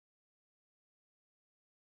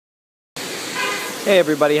Hey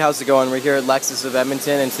everybody, how's it going? We're here at Lexus of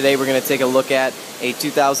Edmonton, and today we're going to take a look at a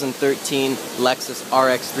 2013 Lexus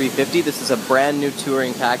RX 350. This is a brand new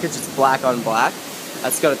touring package. It's black on black.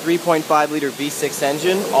 It's got a 3.5 liter V6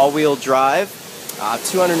 engine, all-wheel drive,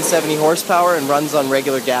 270 horsepower, and runs on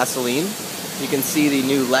regular gasoline. You can see the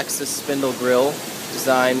new Lexus spindle grille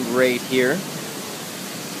design right here.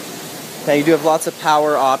 Now you do have lots of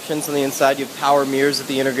power options on the inside. You have power mirrors with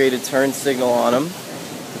the integrated turn signal on them.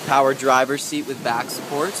 Power driver's seat with back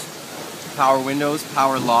support, power windows,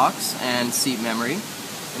 power locks, and seat memory.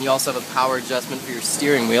 And you also have a power adjustment for your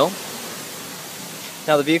steering wheel.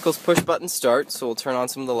 Now the vehicle's push button start, so we'll turn on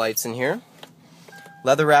some of the lights in here.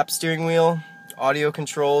 Leather wrapped steering wheel, audio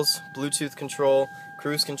controls, Bluetooth control,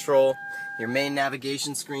 cruise control. Your main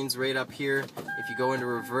navigation screen's right up here. If you go into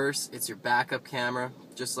reverse, it's your backup camera,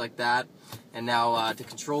 just like that. And now to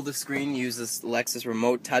control the screen, use this Lexus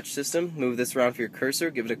remote touch system. Move this around for your cursor,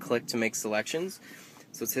 give it a click to make selections.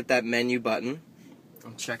 So let's hit that menu button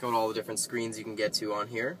and check out all the different screens you can get to on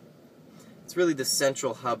here. It's really the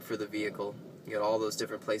central hub for the vehicle. You got all those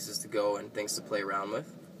different places to go and things to play around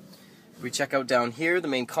with. If we check out down here, the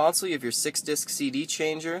main console, you have your 6-disc CD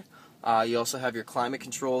changer. You also have your climate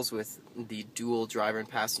controls with the dual driver and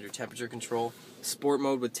passenger temperature control. Sport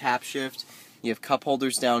mode with tap shift. You have cup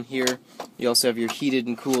holders down here. You also have your heated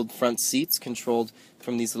and cooled front seats controlled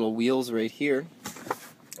from these little wheels right here.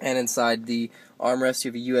 And inside the armrest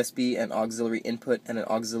you have a USB and auxiliary input and an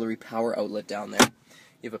auxiliary power outlet down there.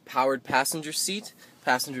 You have a powered passenger seat,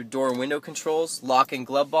 passenger door and window controls, lock and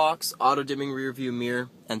glove box, auto dimming rear view mirror,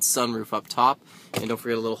 and sunroof up top. And don't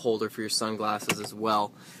forget a little holder for your sunglasses as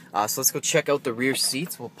well. So let's go check out the rear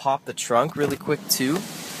seats. We'll pop the trunk really quick too.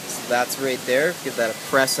 So that's right there. Give that a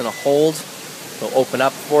press and a hold. It'll open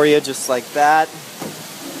up for you just like that.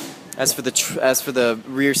 As for the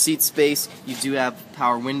rear seat space, you do have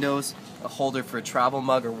power windows, a holder for a travel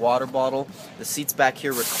mug or water bottle. The seats back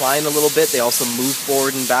here recline a little bit. They also move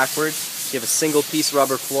forward and backward. You have a single piece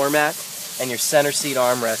rubber floor mat and your center seat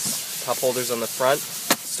armrests. Cup holders on the front,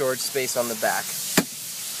 storage space on the back.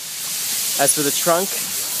 As for the trunk,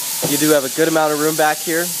 you do have a good amount of room back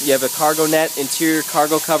here. You have a cargo net, interior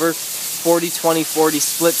cargo cover, 40-20-40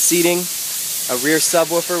 split seating, a rear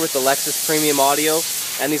subwoofer with the Lexus premium audio,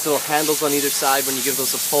 and these little handles on either side. When you give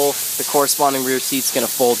those a pull, the corresponding rear seat's going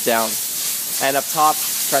to fold down. And up top,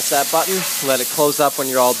 press that button, let it close up when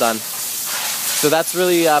you're all done. So that's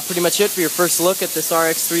really pretty much it for your first look at this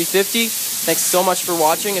RX 350. Thanks so much for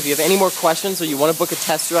watching. If you have any more questions or you want to book a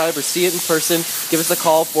test drive or see it in person, give us a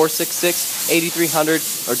call,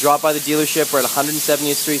 466-8300, or drop by the dealership. We're at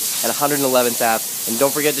 170th Street and 111th Ave. And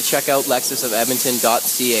don't forget to check out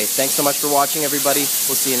lexusofedmonton.ca. Thanks so much for watching, everybody.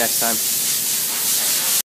 We'll see you next time.